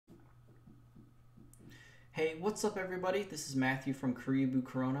Hey, what's up everybody? This is Matthew from Koreaboo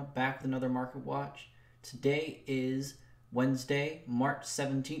Corona, back with another Market Watch. Today is Wednesday, March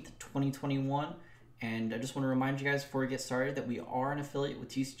 17th, 2021, and I just want to remind you guys before we get started that we are an affiliate with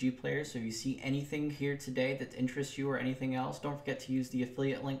TCG Players, so if you see anything here today that interests you or anything else, don't forget to use the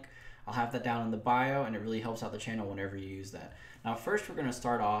affiliate link. I'll have that down in the bio, and it really helps out the channel whenever you use that. Now first we're going to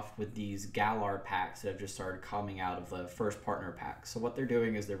start off with these Galar packs that have just started coming out of the first partner pack. So what they're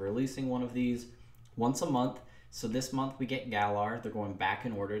doing is they're releasing one of these once a month. So this month we get Galar. They're going back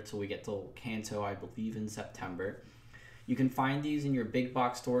in order till we get to Kanto, I believe, in September. You can find these in your big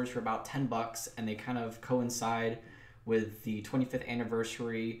box stores for about 10 bucks, and they kind of coincide with the 25th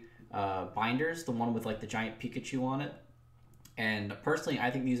anniversary binders, the one with like the giant Pikachu on it. And personally, I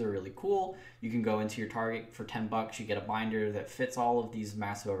think these are really cool. You can go into your Target for 10 bucks. You get a binder that fits all of these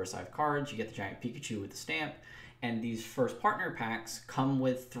massive oversized cards. You get the giant Pikachu with the stamp. And these first partner packs come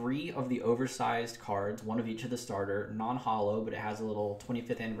with 3 of the oversized cards, one of each of the starter, non-hollow, but it has a little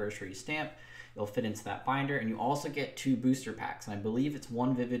 25th anniversary stamp. It'll fit into that binder. And you also get 2 booster packs. And I believe it's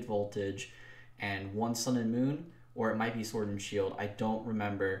 1 Vivid Voltage and 1 Sun and Moon, or it might be Sword and Shield. I don't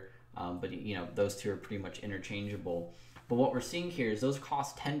remember, but you know, those 2 are pretty much interchangeable. But what we're seeing here is those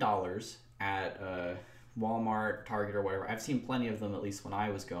cost $10 at Walmart, Target, or whatever. I've seen plenty of them, at least when I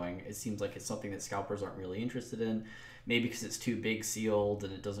was going. It seems like it's something that scalpers aren't really interested in. Maybe because it's too big sealed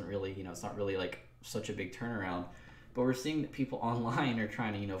and it doesn't really, it's not really like such a big turnaround. But we're seeing that people online are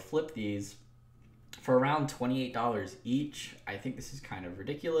trying to, flip these for around $28 each. I think this is kind of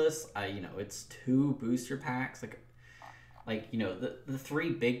ridiculous. It's 2 booster packs. The 3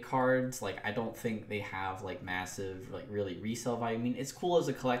 big cards, like, I don't think they have like massive, like, really resale value. I mean, it's cool as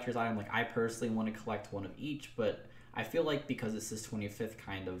a collector's item. Like, I personally want to collect one of each, but I feel like because it's this 25th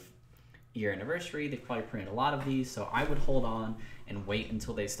kind of year anniversary, they probably printed a lot of these, so I would hold on and wait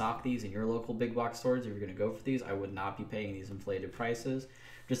until they stock these in your local big box stores. If you're going to go for these, I would not be paying these inflated prices.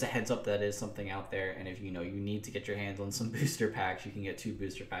 Just a heads up, that is something out there, and if you need to get your hands on some booster packs, you can get 2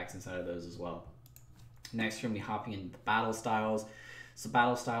 booster packs inside of those as well. Next, we're going to be hopping into the battle styles. So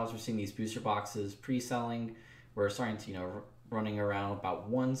battle styles, we're seeing these booster boxes pre-selling. We're starting to, running around about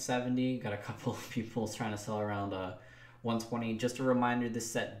 170. Got a couple of people trying to sell around 120. Just a reminder,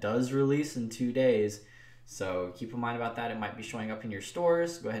 this set does release in 2 days. So keep in mind about that. It might be showing up in your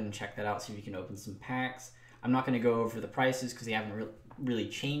stores. Go ahead and check that out, see if you can open some packs. I'm not going to go over the prices because they haven't really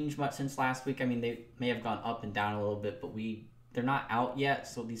changed much since last week. I mean, they may have gone up and down a little bit, but they're not out yet,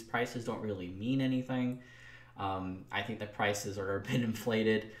 so these prices don't really mean anything. I think the prices are a bit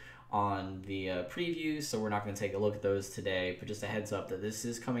inflated on the previews, so we're not going to take a look at those today, but just a heads up that this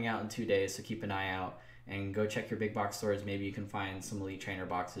is coming out in 2 days, so keep an eye out and go check your big box stores. Maybe you can find some Elite Trainer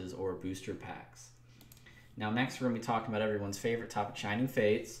boxes or booster packs. Now next, we're going to be talking about everyone's favorite topic, Shining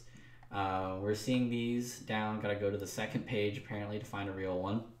Fates. We're seeing these down, got to go to the second page apparently to find a real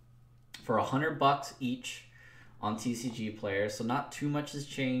one, for 100 bucks each on TCG Players, so not too much has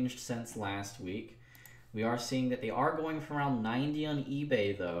changed since last week. We are seeing that they are going for around 90 on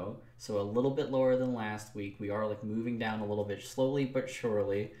eBay though, so a little bit lower than last week. We are like moving down a little bit slowly but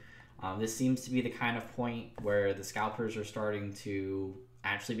surely. This seems to be the kind of point where the scalpers are starting to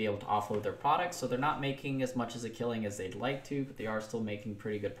actually be able to offload their products, so they're not making as much as a killing as they'd like to, but they are still making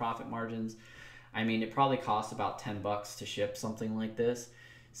pretty good profit margins. I mean, it probably costs about 10 bucks to ship something like this,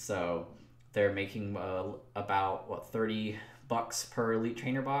 so they're making about 30 bucks per Elite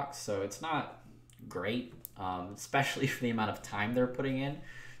Trainer box, so it's not great, especially for the amount of time they're putting in.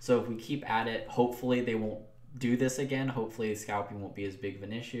 So if we keep at it, hopefully they won't do this again. Hopefully scalping won't be as big of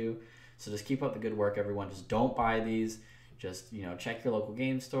an issue. So just keep up the good work, everyone. Just don't buy these. Just check your local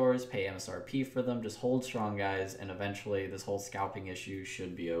game stores, pay MSRP for them. Just hold strong, guys, and eventually this whole scalping issue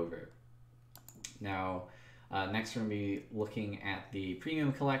should be over. Now, next we're going to be looking at the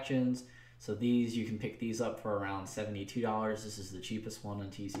premium collections. So these, you can pick these up for around $72. This is the cheapest one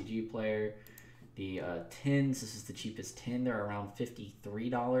on TCG Player. The tins, this is the cheapest tin. They're around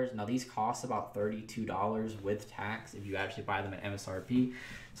 $53. Now these cost about $32 with tax if you actually buy them at MSRP.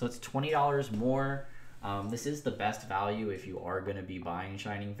 So it's $20 more. This is the best value if you are going to be buying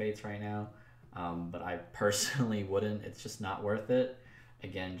Shining Fates right now. But I personally wouldn't. It's just not worth it.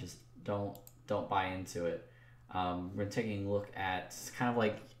 Again, just don't buy into it. We're taking a look at kind of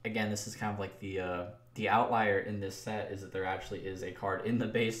like, again, this is kind of like the outlier in this set is that there actually is a card in the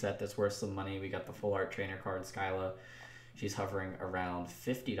base set that's worth some money. We got the full art trainer card, Skyla. She's hovering around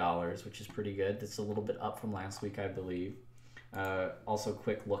 $50, which is pretty good. That's a little bit up from last week, I believe. Also,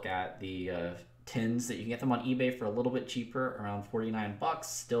 quick look at the tins that you can get them on eBay for a little bit cheaper, around 49 bucks.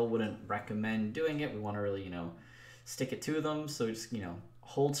 Still wouldn't recommend doing it. We want to really, stick it to them. So just,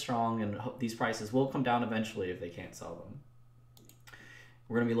 hold strong, and these prices will come down eventually if they can't sell them.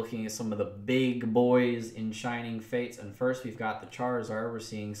 We're going to be looking at some of the big boys in Shining Fates. And first, we've got the Charizard. We're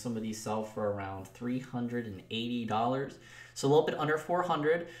seeing some of these sell for around $380. So a little bit under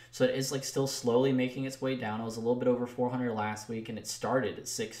 400. So it is like still slowly making its way down. It was a little bit over 400 last week, and it started at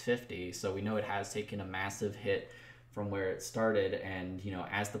 650. So we know it has taken a massive hit from where it started. And, you know,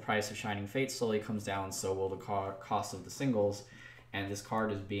 as the price of Shining Fates slowly comes down, so will the cost of the singles. And this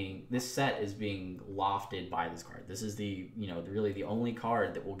set is being lofted by this card. This is really the only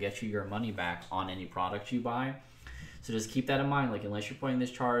card that will get you your money back on any product you buy. So just keep that in mind. Like, unless you're putting this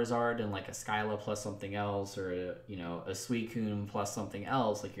Charizard in like a Skyla plus something else, or a Suicune plus something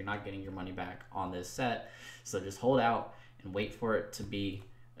else, like, you're not getting your money back on this set. So just hold out and wait for it to be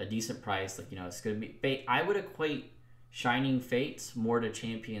a decent price. Like, it's gonna be. I would equate Shining Fates more to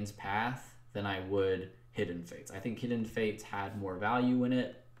Champion's Path than I would Hidden Fates. I think Hidden Fates had more value in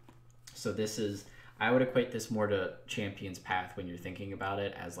it. So I would equate this more to Champion's Path when you're thinking about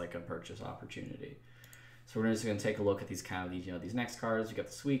it as like a purchase opportunity. So we're just going to take a look at these these next cards. We got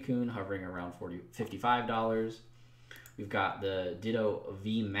the Suicune hovering around $55. We've got the Ditto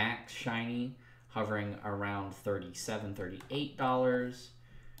V Max Shiny hovering around $37, $38.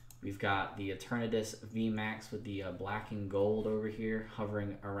 We've got the Eternatus V Max with the black and gold over here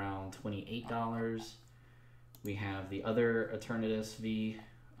hovering around $28. We have the other Eternatus V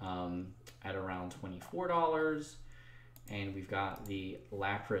at around $24. And we've got the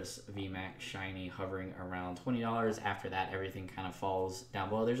Lapras VMAX Shiny hovering around $20. After that, everything kind of falls down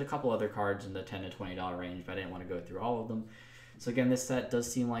below. There's a couple other cards in the $10 to $20 range, but I didn't want to go through all of them. So again, this set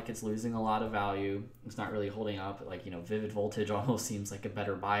does seem like it's losing a lot of value. It's not really holding up. Like, Vivid Voltage almost seems like a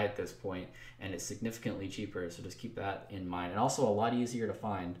better buy at this point, and it's significantly cheaper. So just keep that in mind. And also a lot easier to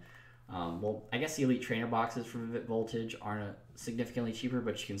find. Well, I guess the Elite Trainer boxes for Vivid Voltage aren't significantly cheaper,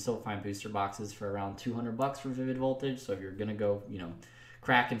 but you can still find booster boxes for around $200 for Vivid Voltage. So if you're going to go,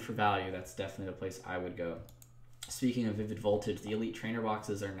 cracking for value, that's definitely the place I would go. Speaking of Vivid Voltage, the Elite Trainer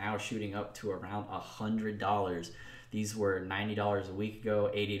boxes are now shooting up to around $100. These were $90 a week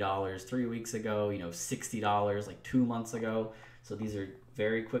ago, $80 3 weeks ago, $60 like 2 months ago. So these are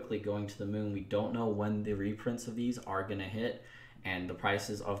very quickly going to the moon. We don't know when the reprints of these are going to hit. And the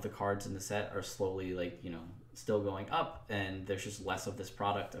prices of the cards in the set are slowly, still going up, and there's just less of this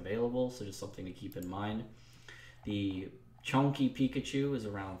product available, so just something to keep in mind. The Chunky Pikachu is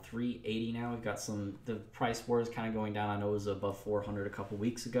around $380 now. We've got the price war is kind of going down. I know it was above $400 a couple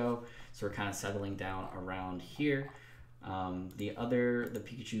weeks ago, so we're kind of settling down around here. The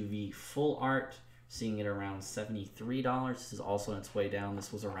Pikachu V Full Art, seeing it around $73. This is also on its way down.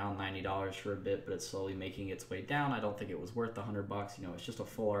 This was around $90 for a bit, but it's slowly making its way down. I don't think it was worth the $100. It's just a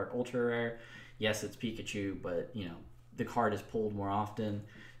full art ultra rare. Yes, it's Pikachu, but the card is pulled more often,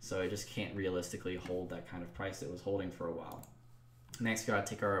 so it just can't realistically hold that kind of price it was holding for a while. Next, we gotta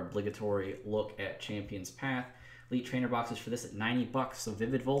take our obligatory look at Champion's Path. Elite Trainer boxes for this at $90. So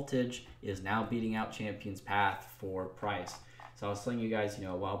Vivid Voltage is now beating out Champion's Path for price. So I was telling you guys,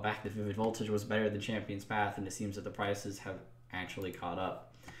 a while back that Vivid Voltage was better than Champion's Path, and it seems that the prices have actually caught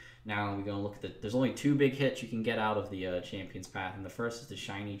up. Now we're going to look at there's only two big hits you can get out of the Champion's Path, and the first is the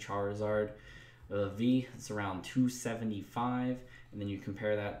Shiny Charizard V. It's around $275, and then you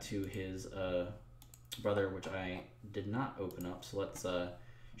compare that to his brother, which I did not open up, so let's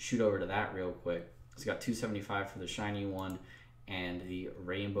shoot over to that real quick. It's got $275 for the Shiny one, and the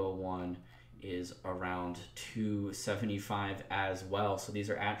Rainbow one is around $275 as well. So these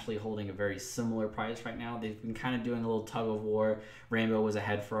are actually holding a very similar price right now. They've been kind of doing a little tug of war. Rainbow was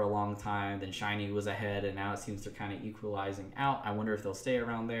ahead for a long time, then Shiny was ahead, and now it seems they're kind of equalizing out. I wonder if they'll stay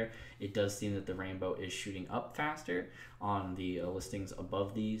around there. It does seem that the Rainbow is shooting up faster on the listings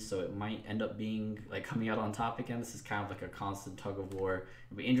above these, so it might end up being like coming out on top again. This is kind of like a constant tug of war.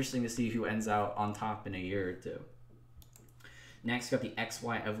 It'll be interesting to see who ends out on top in a year or two. Next, we got the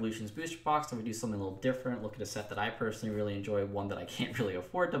XY Evolutions Booster Box. So we do something a little different. Look at a set that I personally really enjoy, one that I can't really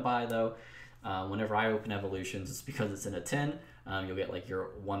afford to buy though. Whenever I open Evolutions, it's because it's in a tin. You'll get like your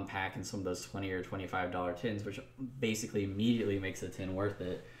one pack and some of those $20 or $25 tins, which basically immediately makes a tin worth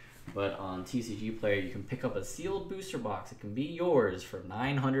it. But on TCG Player, you can pick up a sealed booster box. It can be yours for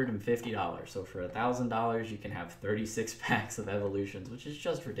 $950. So for $1,000, you can have 36 packs of Evolutions, which is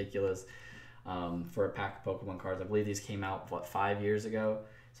just ridiculous. For a pack of Pokemon cards. I believe these came out, 5 years ago?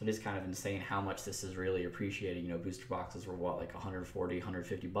 So it is kind of insane how much this is really appreciated. Booster boxes were like $140,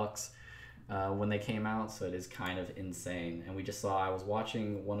 $150 when they came out, so it is kind of insane. And I was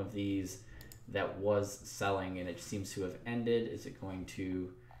watching one of these that was selling, and it seems to have ended. Is it going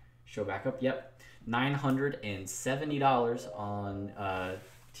to show back up? Yep. $970 on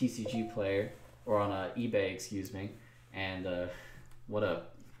TCG Player, or on eBay, excuse me. And what a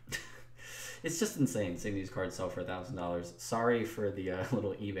it's just insane seeing these cards sell for $1,000. Sorry for the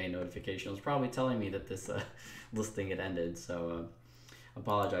little eBay notification. It was probably telling me that this listing had ended, so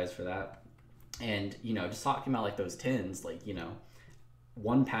apologize for that. And just talking about like those tins, like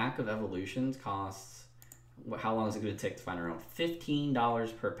one pack of evolutions costs, how long is it going to take to find around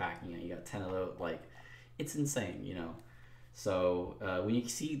 $15 per pack? You got 10 of those. Like, it's insane. So when you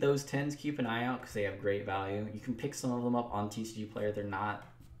see those tins, keep an eye out because they have great value. You can pick some of them up on TCG Player. They're not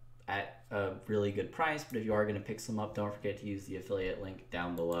at a really good price, but if you are going to pick some up, don't forget to use the affiliate link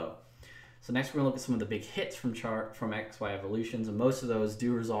down below. So next we're going to look at some of the big hits from XY Evolutions, and most of those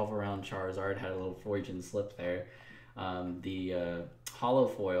do resolve around Charizard. Had a little Freudian slip there. The holo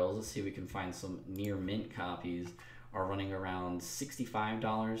foils, let's see if we can find some near mint copies, are running around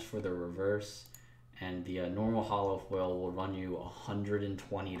 $65 for the reverse, and the normal holo foil will run you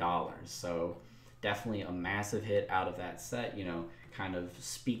 $120. So definitely a massive hit out of that set. Kind of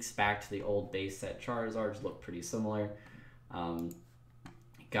speaks back to the old base set Charizards, look pretty similar.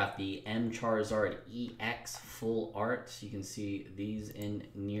 Got the M Charizard EX full art. So you can see these in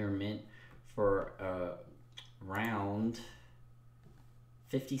near mint for around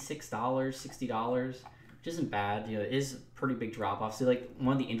 $56, $60, which isn't bad. It is a pretty big drop off. So like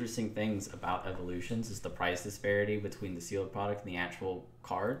one of the interesting things about Evolutions is the price disparity between the sealed product and the actual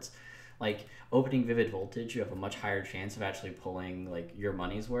cards. Like opening Vivid Voltage, you have a much higher chance of actually pulling like your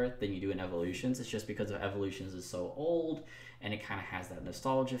money's worth than you do in Evolutions. It's just because Evolutions is so old and it kind of has that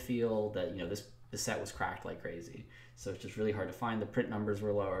nostalgia feel that this set was cracked like crazy. So it's just really hard to find. The print numbers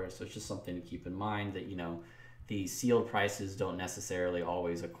were lower, so it's just something to keep in mind that the sealed prices don't necessarily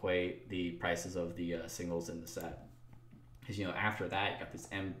always equate the prices of the singles in the set. Because after that you got this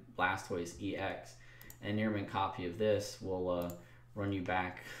M Blastoise EX, and a near mint copy of this will run you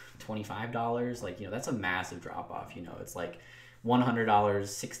back $25. Like that's a massive drop off. It's like $100,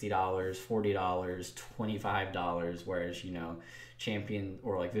 $60, $40, $25, whereas Champion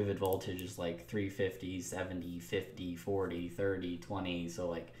or like Vivid Voltage is like $350, $70, $50, $40, $30, $20. So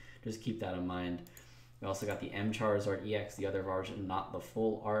like just keep that in mind. We also got the M Charizard EX, the other version, not the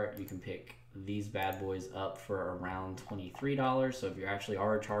full art. You can pick these bad boys up for around $23. So if you actually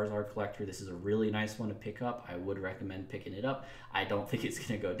are a Charizard collector, this is a really nice one to pick up. I would recommend picking it up. I don't think it's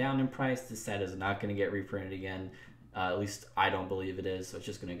going to go down in price. This set is not going to get reprinted again. At least I don't believe it is. So it's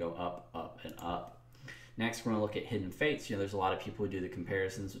just going to go up, up, and up. Next, we're going to look at Hidden Fates. There's a lot of people who do the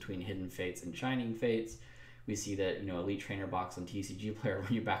comparisons between Hidden Fates and Shining Fates. We see that, Elite Trainer Box on TCG Player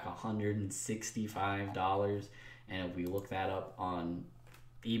run you back $165. And if we look that up on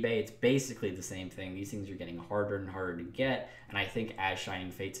eBay, it's basically the same thing. These things are getting harder and harder to get, and I think as Shining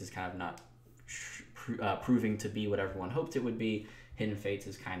Fates is kind of not proving to be what everyone hoped it would be, Hidden Fates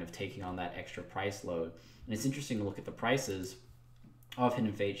is kind of taking on that extra price load. And it's interesting to look at the prices of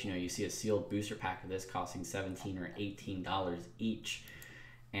Hidden Fates. You see a sealed booster pack of this costing $17 or $18 each,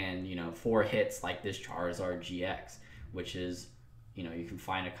 and 4 hits like this Charizard GX, which is you can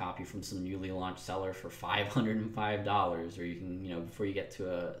find a copy from some newly launched seller for $505, or you can, before you get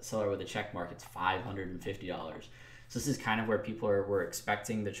to a seller with a check mark, it's $550. So this is kind of where people were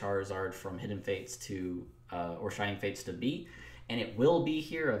expecting the Charizard from Hidden Fates to, or Shining Fates to be, and it will be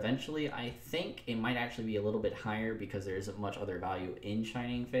here eventually. I think it might actually be a little bit higher because there isn't much other value in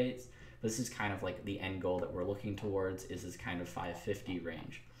Shining Fates. This is kind of like the end goal that we're looking towards, is this kind of $550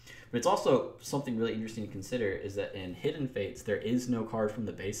 range. But it's also something really interesting to consider is that in Hidden Fates, there is no card from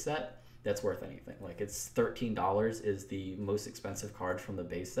the base set that's worth anything. Like it's $13 is the most expensive card from the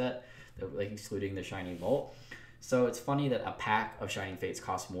base set, like excluding the Shiny Vault. So it's funny that a pack of Shining Fates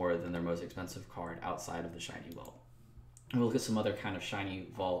costs more than their most expensive card outside of the Shiny Vault. And we'll look at some other kind of Shiny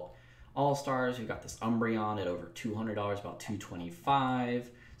Vault All-Stars. We've got this Umbreon at over $200, about $225.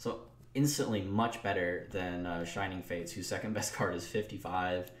 So instantly much better than Shining Fates, whose second best card is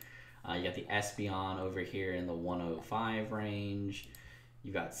 $55. You got the Espeon over here in the $105 range.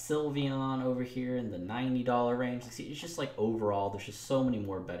 You got Sylveon over here in the $90 range. See, it's just like overall, there's just so many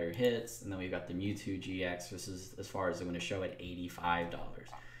more better hits. And then we've got the Mewtwo GX. This is as far as I'm going to show at $85.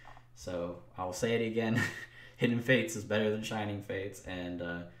 So I'll say it again. Hidden Fates is better than Shining Fates. And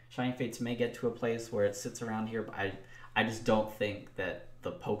Shining Fates may get to a place where it sits around here, but I just don't think that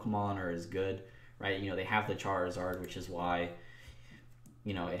the Pokemon are as good, right? They have the Charizard, which is why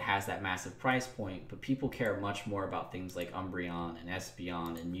it has that massive price point, but people care much more about things like Umbreon and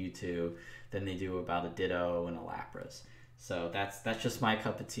Espeon and Mewtwo than they do about a Ditto and a Lapras. So that's just my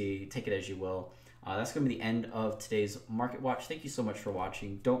cup of tea. Take it as you will. That's going to be the end of today's Market Watch. Thank you so much for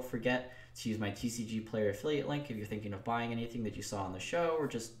watching. Don't forget to use my TCG Player affiliate link if you're thinking of buying anything that you saw on the show or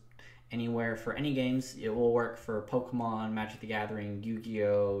just anywhere for any games. It will work for Pokemon, Magic the Gathering,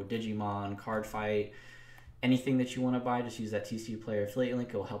 Yu-Gi-Oh, Digimon, Card Fight, anything that you want to buy. Just use that TCG Player affiliate link.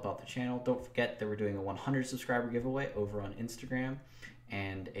 It will help out the channel. Don't forget that we're doing a 100 subscriber giveaway over on Instagram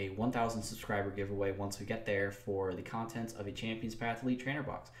and a 1,000 subscriber giveaway once we get there for the contents of a Champions Path Elite Trainer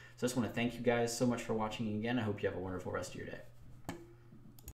box. So I just want to thank you guys so much for watching again. I hope you have a wonderful rest of your day.